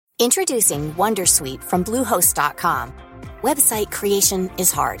Introducing Wondersuite from Bluehost.com. Website creation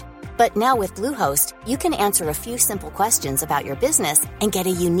is hard, but now with Bluehost, you can answer a few simple questions about your business and get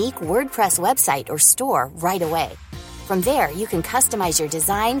a unique WordPress website or store right away. From there, you can customize your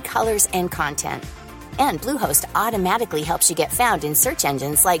design, colors, and content. And Bluehost automatically helps you get found in search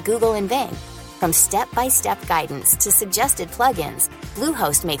engines like Google and Bing. From step-by-step guidance to suggested plugins,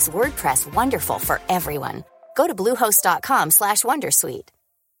 Bluehost makes WordPress wonderful for everyone. Go to bluehost.com/wondersuite.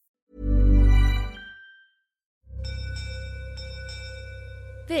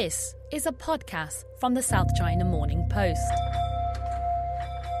 This is a podcast from the South China Morning Post.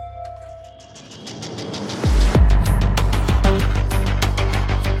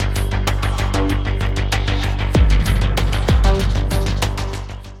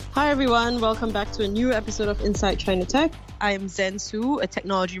 Hi everyone, welcome back to a new episode of Inside China Tech. I am Zen Su, a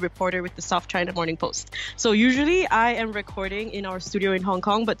technology reporter with the South China Morning Post. So usually I am recording in our studio in Hong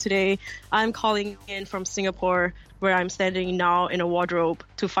Kong, but today I'm calling in from Singapore, where I'm standing now in a wardrobe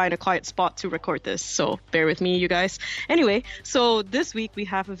to find a quiet spot to record this. So bear with me, you guys. Anyway, so this week we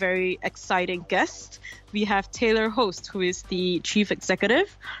have a very exciting guest. We have Taylor Host, who is the chief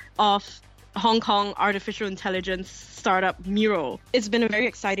executive of Hong Kong artificial intelligence startup Miro. It's been a very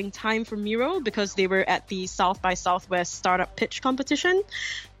exciting time for Miro because they were at the South by Southwest startup pitch competition,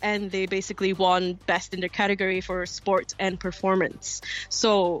 and they basically won best in their category for sport and performance.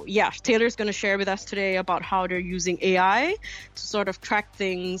 So yeah, Taylor's going to share with us today about how they're using AI to sort of track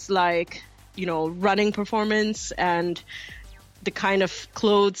things like, running performance and the kind of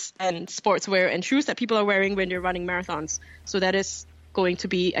clothes and sportswear and shoes that people are wearing when they're running marathons. So that is going to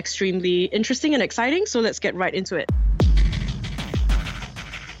be extremely interesting and exciting. So let's get right into it.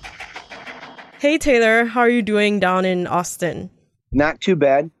 Hey Taylor, how are you doing down in Austin? Not too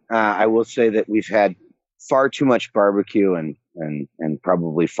bad. I will say that we've had far too much barbecue and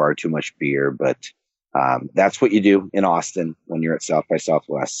probably far too much beer, but that's what you do in Austin when you're at South by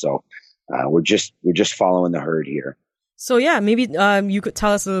Southwest. So we're just following the herd here. So yeah, maybe you could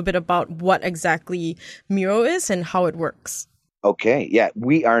tell us a little bit about what exactly Miro is and how it works. Okay. Yeah,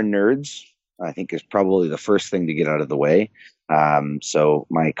 we are nerds, I think is probably the first thing to get out of the way. So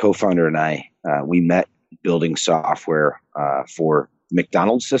my co-founder and I, we met building software for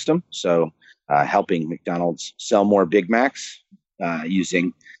McDonald's system. So helping McDonald's sell more Big Macs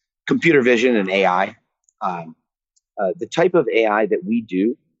using computer vision and AI. The type of AI that we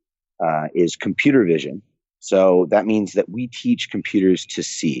do is computer vision. So that means that we teach computers to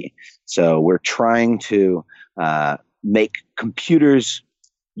see. So we're trying to make computers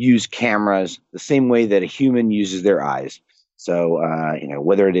use cameras the same way that a human uses their eyes. So,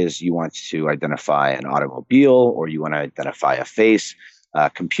 whether it is you want to identify an automobile or you want to identify a face,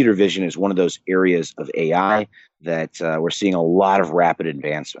 computer vision is one of those areas of AI that we're seeing a lot of rapid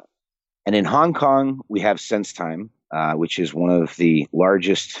advancement. And in Hong Kong, we have SenseTime, which is one of the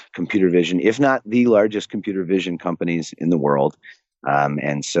largest computer vision, if not the largest computer vision companies in the world.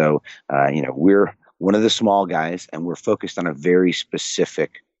 And so, we're one of the small guys, and we're focused on a very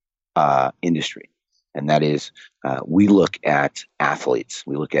specific industry. And that is, we look at athletes.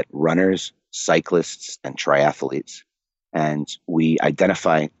 We look at runners, cyclists, and triathletes. And we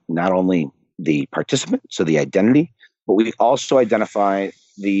identify not only the participant, so the identity, but we also identify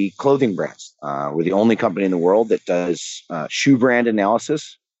the clothing brands. We're the only company in the world that does shoe brand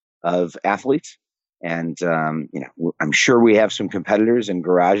analysis of athletes. And, I'm sure we have some competitors and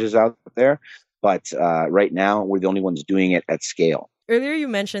garages out there. But right now, we're the only ones doing it at scale. Earlier, you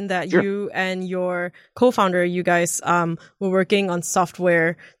mentioned that Sure. You and your co-founder, you guys were working on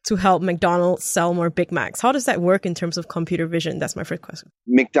software to help McDonald's sell more Big Macs. How does that work in terms of computer vision? That's my first question.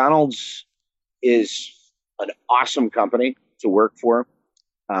 McDonald's is an awesome company to work for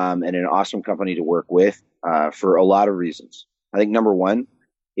and an awesome company to work with for a lot of reasons. I think number one,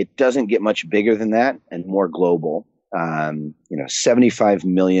 it doesn't get much bigger than that and more global. 75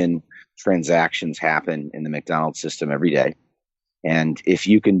 million transactions happen in the McDonald's system every day. And if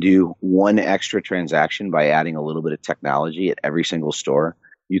you can do one extra transaction by adding a little bit of technology at every single store,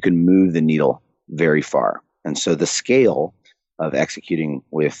 you can move the needle very far. And so the scale of executing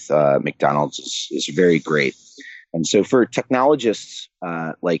with McDonald's is very great. And so for technologists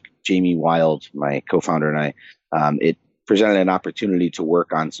like Jamie Wild, my co-founder, and I, it presented an opportunity to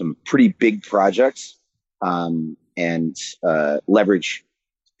work on some pretty big projects and leverage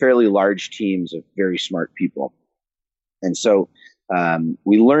fairly large teams of very smart people. And so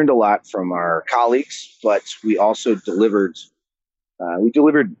we learned a lot from our colleagues, but we also delivered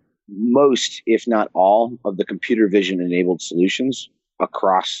most, if not all, of the computer vision enabled solutions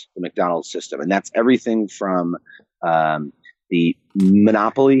across the McDonald's system. And that's everything from the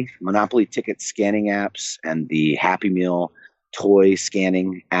Monopoly ticket scanning apps and the Happy Meal toy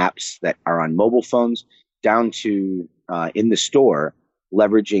scanning apps that are on mobile phones, down to in the store,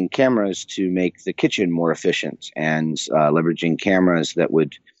 leveraging cameras to make the kitchen more efficient, and leveraging cameras that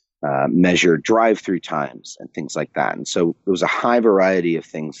would measure drive-through times and things like that. And so there was a high variety of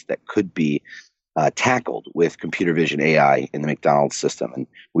things that could be tackled with computer vision AI in the McDonald's system. And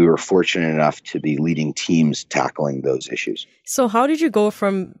we were fortunate enough to be leading teams tackling those issues. So how did you go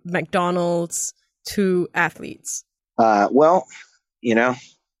from McDonald's to athletes? Well,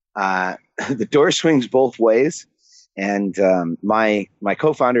 the door swings both ways. And my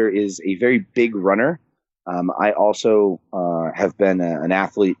co-founder is a very big runner. I also have been an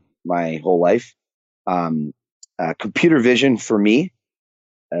athlete my whole life. Computer vision for me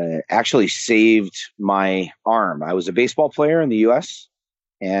actually saved my arm. I was a baseball player in the U.S.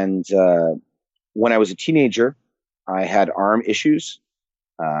 And when I was a teenager, I had arm issues.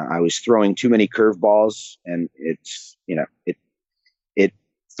 I was throwing too many curveballs, and it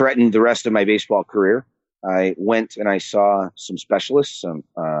threatened the rest of my baseball career. I went and I saw some specialists, some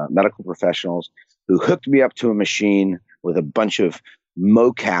medical professionals, who hooked me up to a machine with a bunch of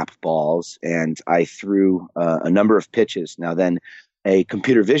mocap balls, and I threw a number of pitches. Now then, a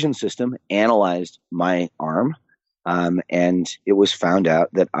computer vision system analyzed my arm, and it was found out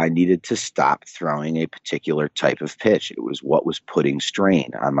that I needed to stop throwing a particular type of pitch. It was what was putting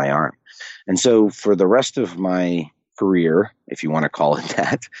strain on my arm. And so for the rest of my career, if you want to call it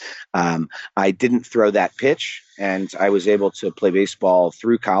that, I didn't throw that pitch, and I was able to play baseball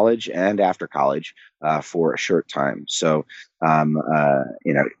through college and after college for a short time. So,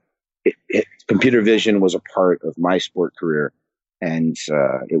 computer vision was a part of my sport career, and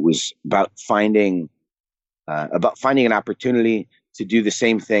it was about finding an opportunity to do the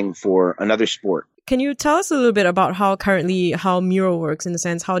same thing for another sport. Can you tell us a little bit about how Miro works, in the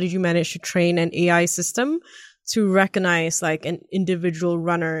sense, how did you manage to train an AI system to recognize like an individual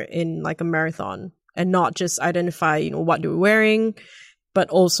runner in like a marathon, and not just identify, what they're wearing, but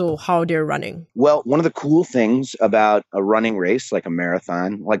also how they're running? Well, one of the cool things about a running race, like a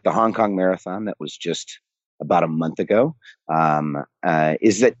marathon, like the Hong Kong Marathon that was just about a month ago,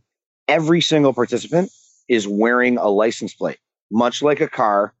 is that every single participant is wearing a license plate, much like a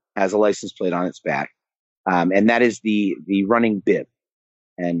car has a license plate on its back. And that is the running bib.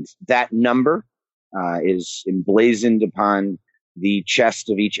 And that number is emblazoned upon the chest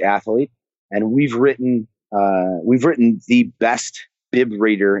of each athlete. And we've written the best bib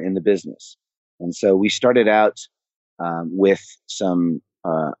reader in the business. And so we started out with some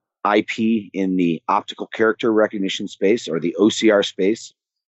IP in the optical character recognition space, or the OCR space,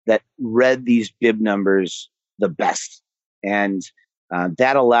 that read these bib numbers the best. And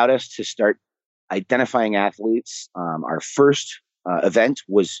that allowed us to start identifying athletes. Our first event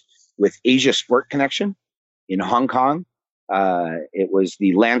was with Asia Sport Connection in Hong Kong. It was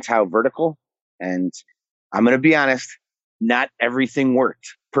the Lantau Vertical. And I'm going to be honest, not everything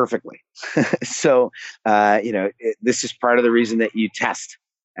worked perfectly. So, this is part of the reason that you test.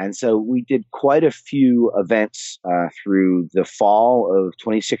 And so we did quite a few events through the fall of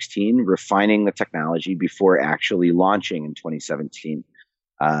 2016, refining the technology before actually launching in 2017.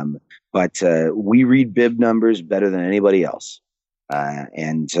 But we read bib numbers better than anybody else.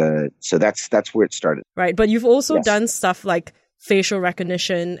 So that's where it started. Right. But you've also done stuff like facial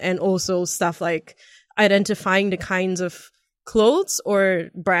recognition, and also stuff like identifying the kinds of clothes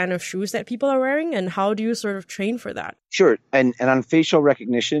or brand of shoes that people are wearing. And how do you sort of train for that? Sure. And on facial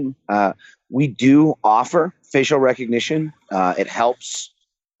recognition, we do offer facial recognition. It helps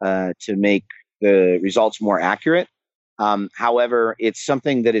to make the results more accurate. However, it's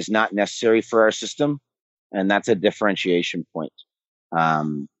something that is not necessary for our system, and that's a differentiation point.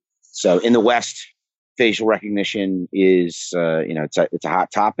 So in the West, facial recognition is, it's a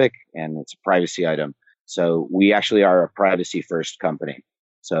hot topic, and it's a privacy item. So we actually are a privacy first company.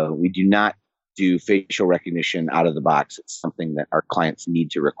 So we do not do facial recognition out of the box. It's something that our clients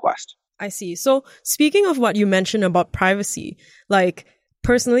need to request. I see. So speaking of what you mentioned about privacy, like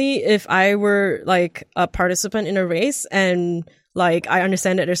personally, if I were like a participant in a race, and like I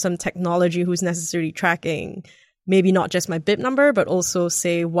understand that there's some technology who's necessarily tracking maybe not just my bib number, but also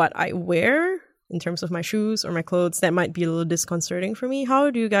say what I wear in terms of my shoes or my clothes, that might be a little disconcerting for me. How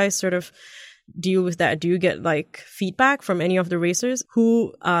do you guys sort of deal with that? Do you get like feedback from any of the racers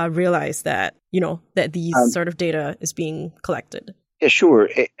who realize that, that these sort of data is being collected? Yeah, sure.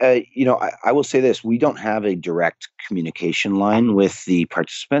 I will say this. We don't have a direct communication line with the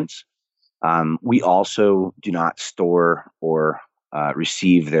participants. We also do not store or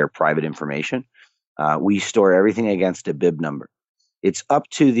receive their private information. We store everything against a bib number. It's up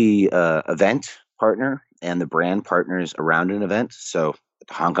to the event partner and the brand partners around an event. So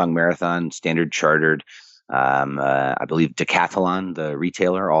the Hong Kong Marathon, Standard Chartered, I believe Decathlon, the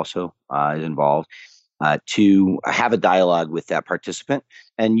retailer, also is involved, to have a dialogue with that participant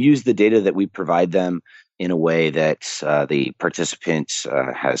and use the data that we provide them in a way that the participant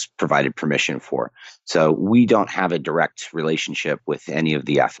has provided permission for. So we don't have a direct relationship with any of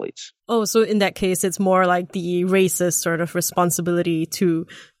the athletes. Oh, so in that case, it's more like the race's sort of responsibility to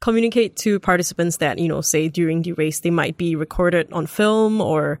communicate to participants that, say during the race, they might be recorded on film,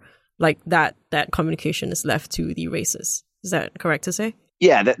 or like that communication is left to the races. Is that correct to say?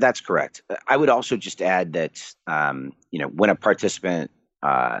 Yeah, that's correct. I would also just add that, when a participant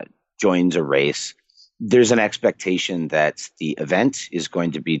joins a race, there's an expectation that the event is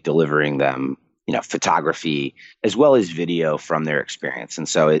going to be delivering them, photography as well as video from their experience. And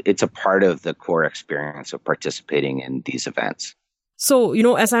so it's a part of the core experience of participating in these events. So,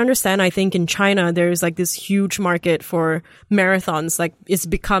 as I understand, I think in China, there's like this huge market for marathons. Like it's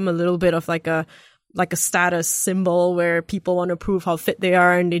become a little bit of like a status symbol where people want to prove how fit they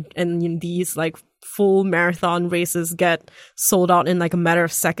are. And these like full marathon races get sold out in like a matter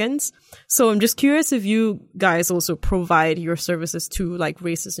of seconds. So I'm just curious if you guys also provide your services to like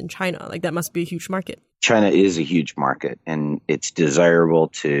races in China. Like that must be a huge market. China is a huge market, and it's desirable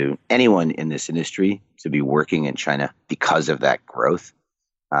to anyone in this industry to be working in China because of that growth.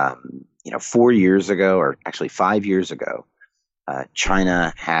 4 years ago, or actually 5 years ago,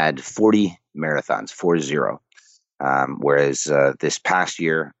 China had 40 marathons, 40. Whereas this past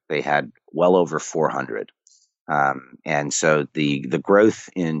year, they had well over 400. And so the growth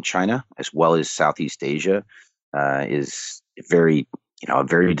in China, as well as Southeast Asia, is a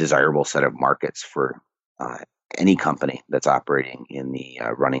very desirable set of markets for any company that's operating in the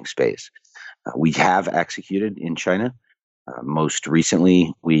running space. We have executed in China. Most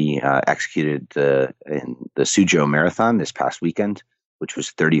recently, we executed in the Suzhou Marathon this past weekend, which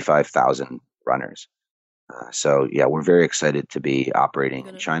was 35,000 runners. So, we're very excited to be operating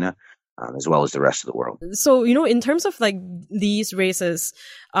in China, as well as the rest of the world. So, in terms of like these races,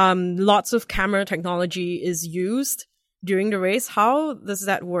 lots of camera technology is used during the race. How does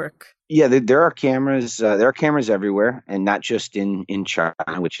that work? Yeah, there are cameras. There are cameras everywhere, and not just in China,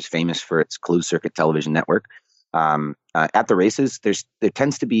 which is famous for its closed circuit television network. At the races, there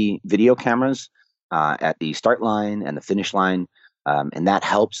tends to be video cameras at the start line and the finish line. And that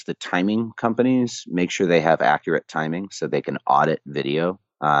helps the timing companies make sure they have accurate timing so they can audit video.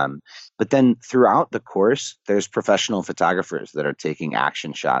 But then throughout the course, there's professional photographers that are taking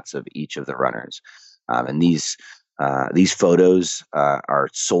action shots of each of the runners. And these photos are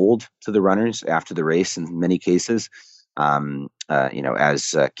sold to the runners after the race in many cases,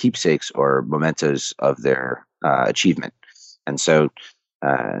 as keepsakes or mementos of their achievement. And so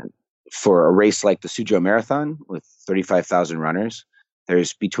for a race like the Suzhou Marathon with 35,000 runners,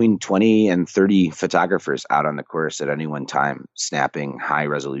 there's between 20 and 30 photographers out on the course at any one time snapping high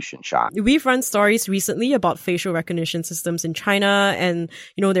resolution shots. We've run stories recently about facial recognition systems in China, and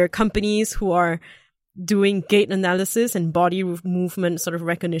there are companies who are doing gait analysis and body movement sort of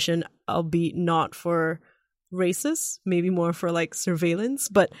recognition, albeit not for races, maybe more for like surveillance.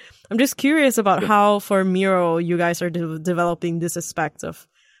 But I'm just curious about how for Miro you guys are developing this aspect of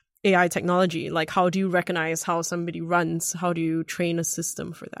AI technology. Like, how do you recognize how somebody runs? How do you train a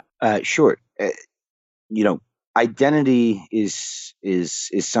system for that? Sure. Identity is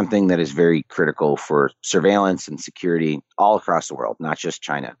something that is very critical for surveillance and security all across the world, not just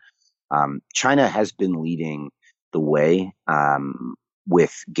China. China has been leading the way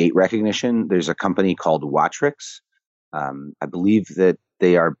with gait recognition. There's a company called Wattrix. I believe that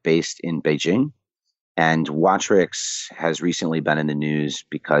they are based in Beijing. And Wattrix has recently been in the news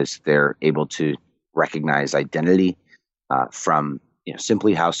because they're able to recognize identity from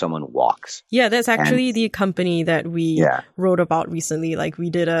simply how someone walks. Yeah, that's actually the company that we wrote about recently. Like we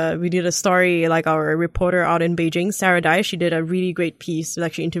did a story, like our reporter out in Beijing, Sarah Dai, she did a really great piece.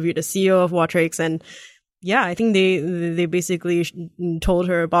 Like she interviewed the CEO of Wattrix, and I think they basically told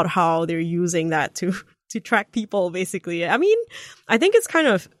her about how they're using that to track people, basically. I mean, I think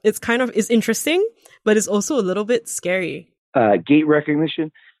it's interesting, but it's also a little bit scary. Gait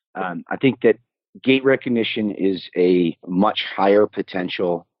recognition. I think that gait recognition is a much higher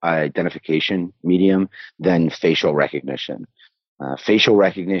potential identification medium than facial recognition. Facial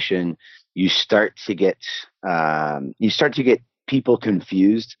recognition, you start to get people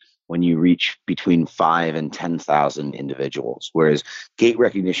confused when you reach between 5,000 and 10,000 individuals, whereas gait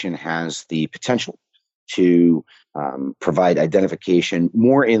recognition has the potential to provide identification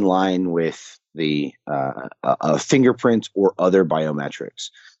more in line with the fingerprint or other biometrics.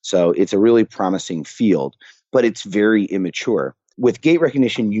 So it's a really promising field, but it's very immature. With gait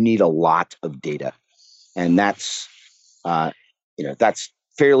recognition, you need a lot of data, and that's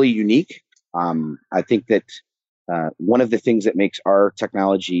fairly unique. I think that one of the things that makes our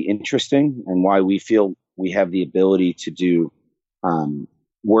technology interesting and why we feel we have the ability to do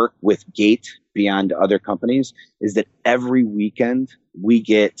work with gait beyond other companies is that every weekend we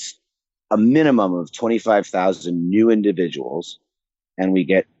get a minimum of 25,000 new individuals, and we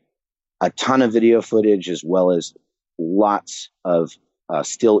get a ton of video footage as well as lots of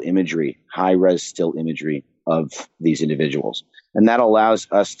still imagery, high-res still imagery of these individuals. And that allows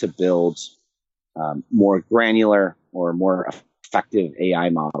us to build more granular or more effective AI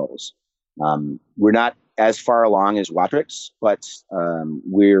models. We're not as far along as Watrix, but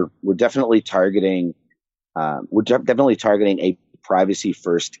we're definitely targeting a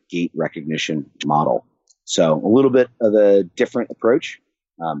privacy-first gait recognition model. So a little bit of a different approach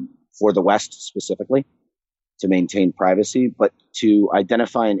for the West specifically to maintain privacy, but to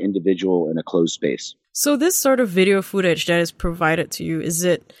identify an individual in a closed space. So this sort of video footage that is provided to you, is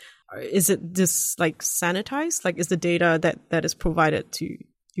it this like sanitized? Like, is the data that is provided to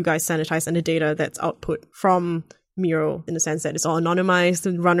you guys sanitized, and the data that's output from Miro in the sense that it's all anonymized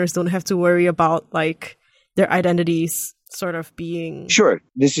and runners don't have to worry about like their identities sort of being... Sure.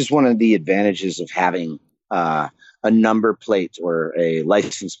 This is one of the advantages of having a number plate or a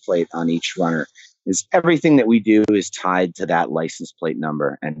license plate on each runner, is everything that we do is tied to that license plate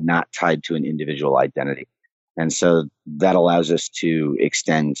number and not tied to an individual identity. And so that allows us to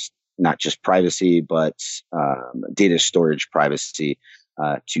extend not just privacy, but data storage privacy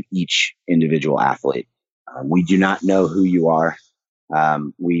to each individual athlete. We do not know who you are.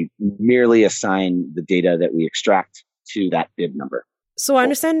 We merely assign the data that we extract to that bib number. So I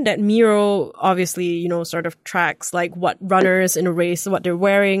understand that Miro obviously, sort of tracks like what runners in a race, what they're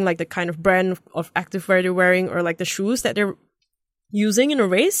wearing, like the kind of brand of activewear they're wearing, or like the shoes that they're using in a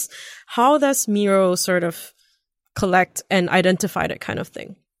race. How does Miro sort of collect and identify that kind of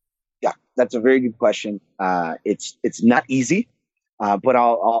thing? Yeah, that's a very good question. It's not easy, but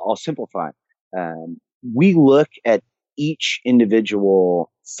I'll simplify. We look at each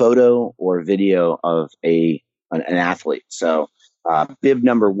individual photo or video of an athlete. So bib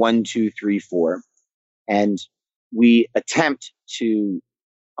number 1, 2, 3, 4, and we attempt to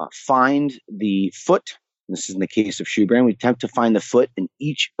find the foot. This is in the case of shoe brand. We attempt to find the foot in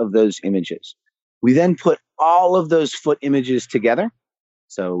each of those images. We then put all of those foot images together.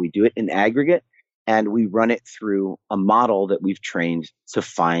 So we do it in aggregate, and we run it through a model that we've trained to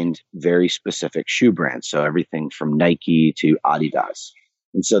find very specific shoe brands. So everything from Nike to Adidas.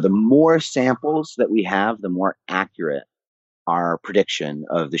 And so the more samples that we have, the more accurate our prediction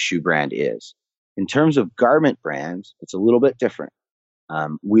of the shoe brand is. In terms of garment brands, it's a little bit different.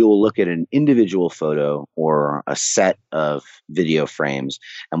 We will look at an individual photo or a set of video frames,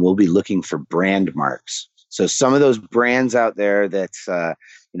 and we'll be looking for brand marks. So some of those brands out there that,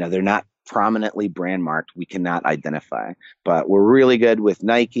 they're not prominently brand marked, we cannot identify. But we're really good with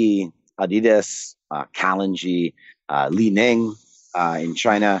Nike, Adidas, Kalenji, Li Ning in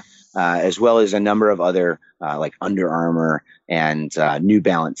China, as well as a number of other like Under Armour and New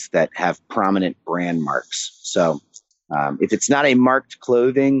Balance that have prominent brand marks. So if it's not a marked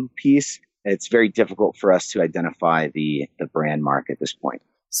clothing piece, it's very difficult for us to identify the brand mark at this point.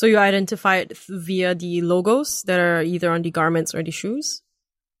 So you identify it via the logos that are either on the garments or the shoes?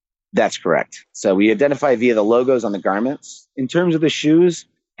 That's correct. So we identify via the logos on the garments. In terms of the shoes,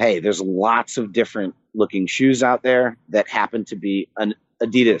 hey, there's lots of different looking shoes out there that happen to be an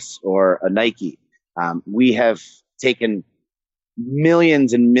Adidas or a Nike. We have taken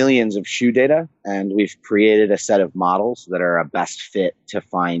millions and millions of shoe data, and we've created a set of models that are a best fit to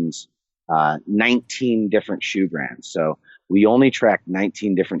find 19 different shoe brands. So we only track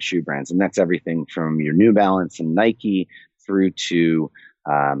 19 different shoe brands, and that's everything from your New Balance and Nike through to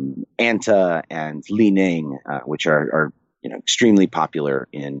Anta and Li Ning, which are extremely popular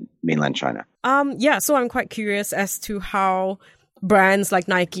in mainland China. So I'm quite curious as to how brands like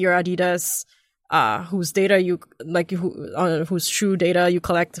Nike or Adidas, whose data whose shoe data you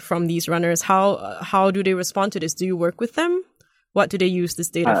collect from these runners, how do they respond to this? Do you work with them? What do they use this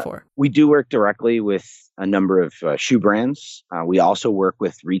data for? We do work directly with a number of shoe brands. We also work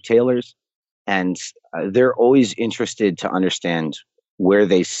with retailers, and they're always interested to understand where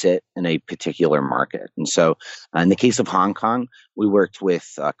they sit in a particular market. And so in the case of Hong Kong, we worked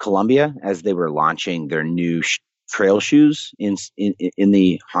with Columbia as they were launching their new trail shoes in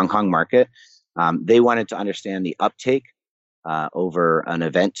the Hong Kong market. They wanted to understand the uptake over an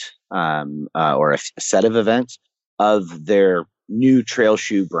event or a set of events of their new trail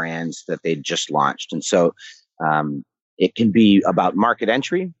shoe brands that they just launched. And so it can be about market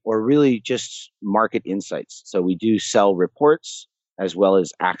entry or really just market insights. So we do sell reports as well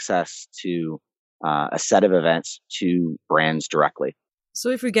as access to a set of events to brands directly. So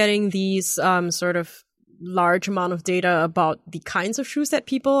if you're getting these sort of large amount of data about the kinds of shoes that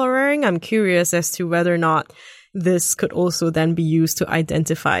people are wearing, I'm curious as to whether or not this could also then be used to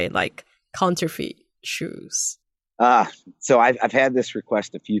identify like counterfeit shoes. So I've had this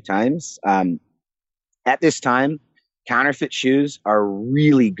request a few times. At this time, counterfeit shoes are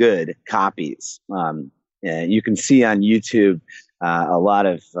really good copies. You can see on YouTube a lot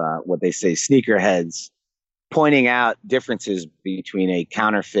of what they say sneakerheads pointing out differences between a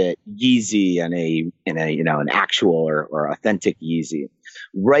counterfeit Yeezy and an actual or authentic Yeezy.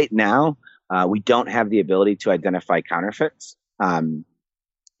 Right now, we don't have the ability to identify counterfeits.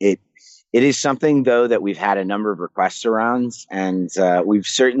 It is something, though, that we've had a number of requests around, and we've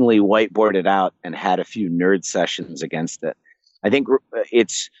certainly whiteboarded out and had a few nerd sessions against it. I think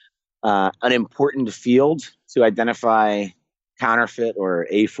it's an important field to identify counterfeit or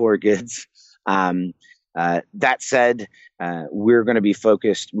A4 goods. That said, we're going to be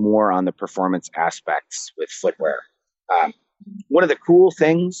focused more on the performance aspects with footwear. One of the cool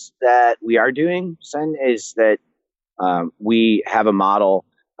things that we are doing, Sen, is that we have a model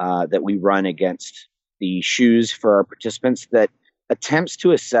that we run against the shoes for our participants that attempts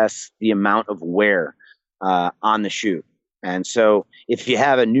to assess the amount of wear on the shoe. And so if you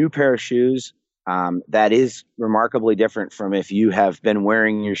have a new pair of shoes, that is remarkably different from if you have been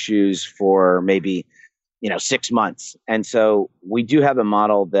wearing your shoes for maybe 6 months. And so we do have a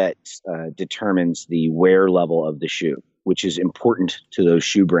model that determines the wear level of the shoe, which is important to those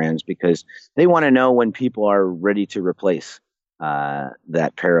shoe brands because they want to know when people are ready to replace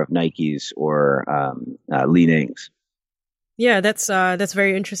that pair of Nikes or Li-Nings. Yeah, that's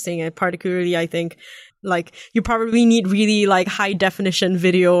very interesting. And particularly, I think, like, you probably need really like high definition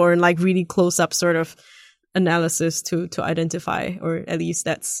video or like really close up sort of analysis to identify, or at least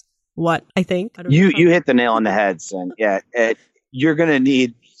that's what I think. You hit the nail on the head, son. Yeah, you're gonna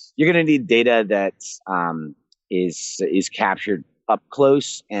need data that is captured up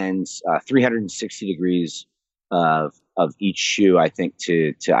close and 360 degrees of each shoe, I think,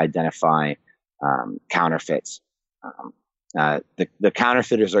 to identify counterfeits. The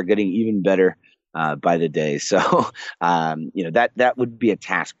counterfeiters are getting even better by the day. So, that would be a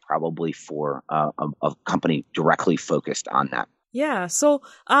task probably for a company directly focused on that. Yeah. So,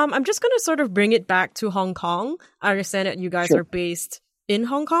 I'm just going to sort of bring it back to Hong Kong. I understand that you guys are based in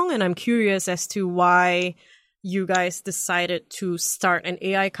Hong Kong, and I'm curious as to why you guys decided to start an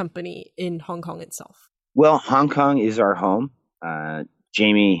AI company in Hong Kong itself. Well, Hong Kong is our home.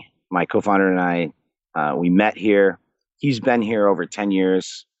 Jamie, my co-founder, and I, we met here. He's been here over 10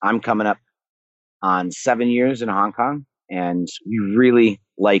 years. I'm coming up on 7 years in Hong Kong, and we really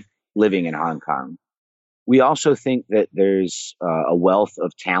like living in Hong Kong. We also think that there's a wealth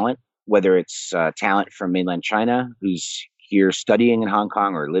of talent, whether it's talent from mainland China who's here studying in Hong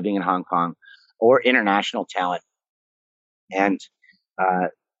Kong or living in Hong Kong, or international talent. And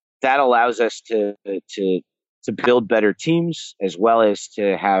that allows us to build better teams as well as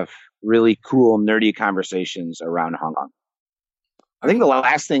to have really cool, nerdy conversations around Hong Kong. I think the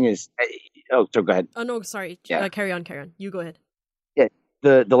last thing is, so go ahead. Oh, no, sorry. Yeah. Carry on. You go ahead. Yeah.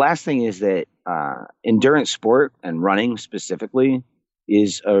 The last thing is that endurance sport and running specifically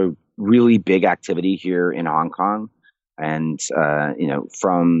is a really big activity here in Hong Kong. And,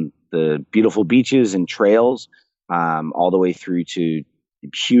 from the beautiful beaches and trails all the way through to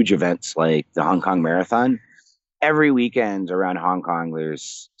huge events like the Hong Kong Marathon. Every weekend around Hong Kong,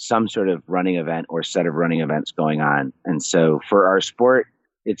 there's some sort of running event or set of running events going on. And so for our sport,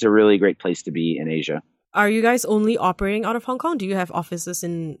 it's a really great place to be in Asia. Are you guys only operating out of Hong Kong? Do you have offices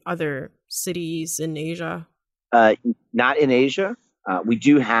in other cities in Asia? Not in Asia. We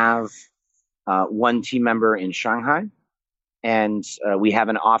do have one team member in Shanghai, and we have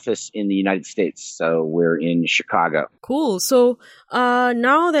an office in the United States. So we're in Chicago. Cool. So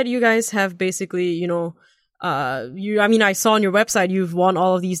now that you guys have basically, I saw on your website you've won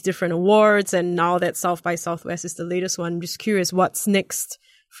all of these different awards, and now that South by Southwest is the latest one. I'm just curious, what's next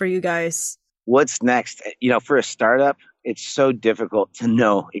for you guys? What's next? For a startup, it's so difficult to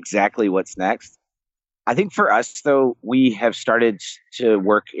know exactly what's next. I think for us, though, we have started to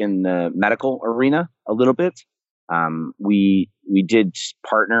work in the medical arena a little bit. We did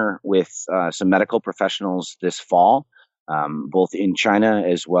partner with some medical professionals this fall, both in China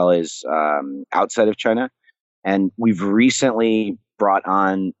as well as outside of China. And we've recently brought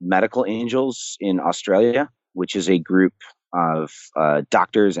on Medical Angels in Australia, which is a group of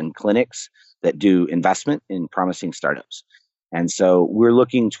doctors and clinics that do investment in promising startups. And so we're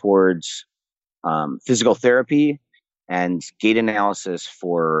looking towards physical therapy and gait analysis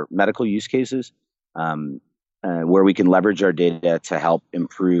for medical use cases, where we can leverage our data to help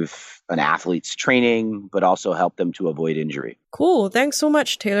improve an athlete's training, but also help them to avoid injury. Cool. Thanks so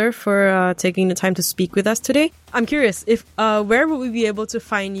much, Taylor, for taking the time to speak with us today. I'm curious, if where would we be able to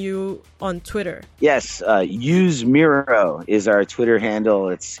find you on Twitter? Yes, UseMiro is our Twitter handle.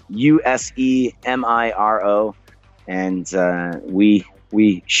 It's USEMIRO. And we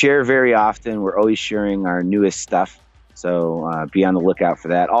share very often. We're always sharing our newest stuff. So be on the lookout for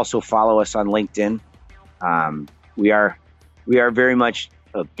that. Also follow us on LinkedIn. We are very much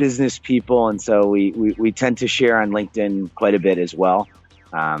business people, and so we tend to share on LinkedIn quite a bit as well.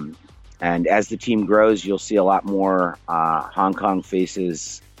 And as the team grows, you'll see a lot more Hong Kong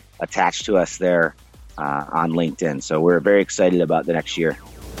faces attached to us there on LinkedIn. So we're very excited about the next year.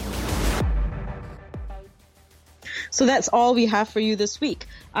 So that's all we have for you this week.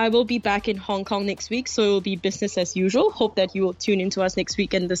 I will be back in Hong Kong next week, so it will be business as usual. Hope that you will tune into us next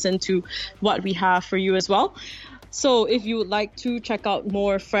week and listen to what we have for you as well. So if you would like to check out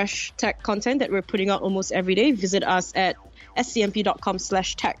more fresh tech content that we're putting out almost every day, visit us at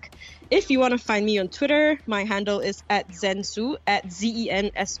scmp.com/tech. If you want to find me on Twitter, my handle is @Zensoo,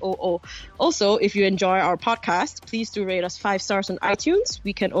 @ZENSOO. Also, if you enjoy our podcast, please do rate us 5 stars on iTunes.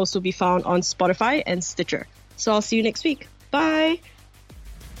 We can also be found on Spotify and Stitcher. So I'll see you next week. Bye.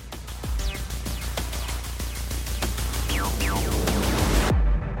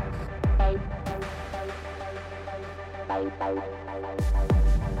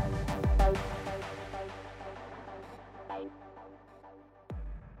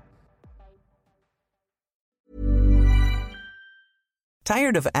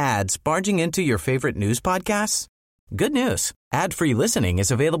 Tired of ads barging into your favorite news podcasts? Good news. Ad-free listening is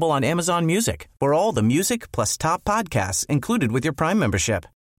available on Amazon Music for all the music plus top podcasts included with your Prime membership.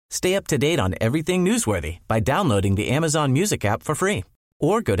 Stay up to date on everything newsworthy by downloading the Amazon Music app for free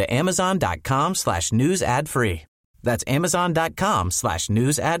or go to amazon.com/news ad free. That's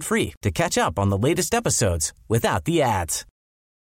amazon.com/news ad free to catch up on the latest episodes without the ads.